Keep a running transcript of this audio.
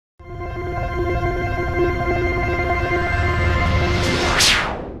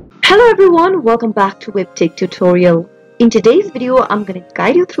Hello everyone, welcome back to Webtech Tutorial. In today's video, I'm going to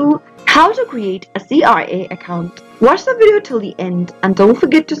guide you through how to create a CRA account. Watch the video till the end and don't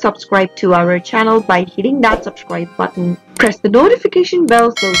forget to subscribe to our channel by hitting that subscribe button. Press the notification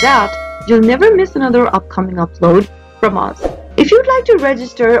bell so that you'll never miss another upcoming upload from us. If you'd like to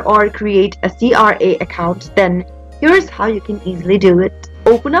register or create a CRA account, then here's how you can easily do it.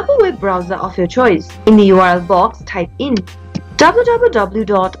 Open up a web browser of your choice. In the URL box, type in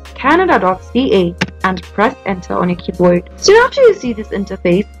www.cra.gc.camy and press enter on your keyboard. Soon after you see this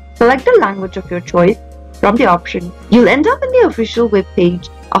interface, select the language of your choice from the option. You'll end up in the official web page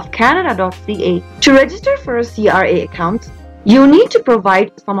of cra.gc.camy. To register for a CRA account, you need to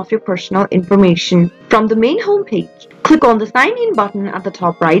provide some of your personal information. From the main home page, click on the sign in button at the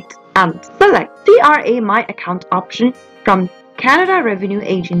top right and select CRA My Account option from Canada Revenue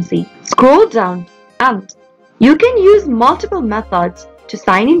Agency. Scroll down and you can use multiple methods to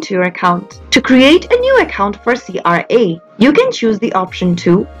sign into your account. To create a new account for CRA, you can choose the option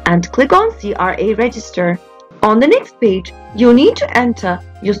 2 and click on CRA Register. On the next page, you need to enter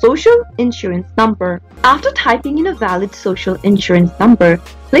your social insurance number. After typing in a valid social insurance number,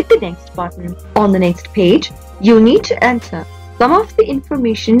 click the next button. On the next page, you need to enter some of the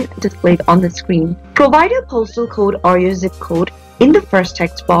information displayed on the screen. Provide your postal code or your zip code in the first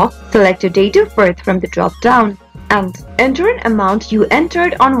text box. Select your date of birth from the drop-down and enter an amount you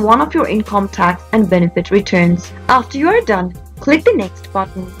entered on one of your income tax and benefit returns. After you are done, click the next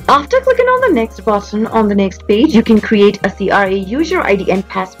button. After clicking on the next button on the next page, you can create a CRA user ID and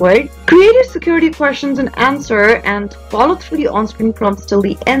password, create your security questions and answer, and follow through the on-screen prompts till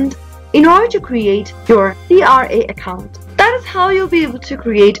the end in order to create your CRA account. That is how you'll be able to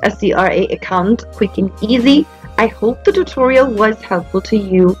create a CRA account quick and easy. I hope the tutorial was helpful to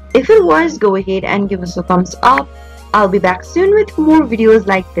you. If it was, go ahead and give us a thumbs up. I'll be back soon with more videos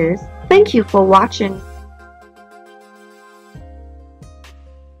like this. Thank you for watching.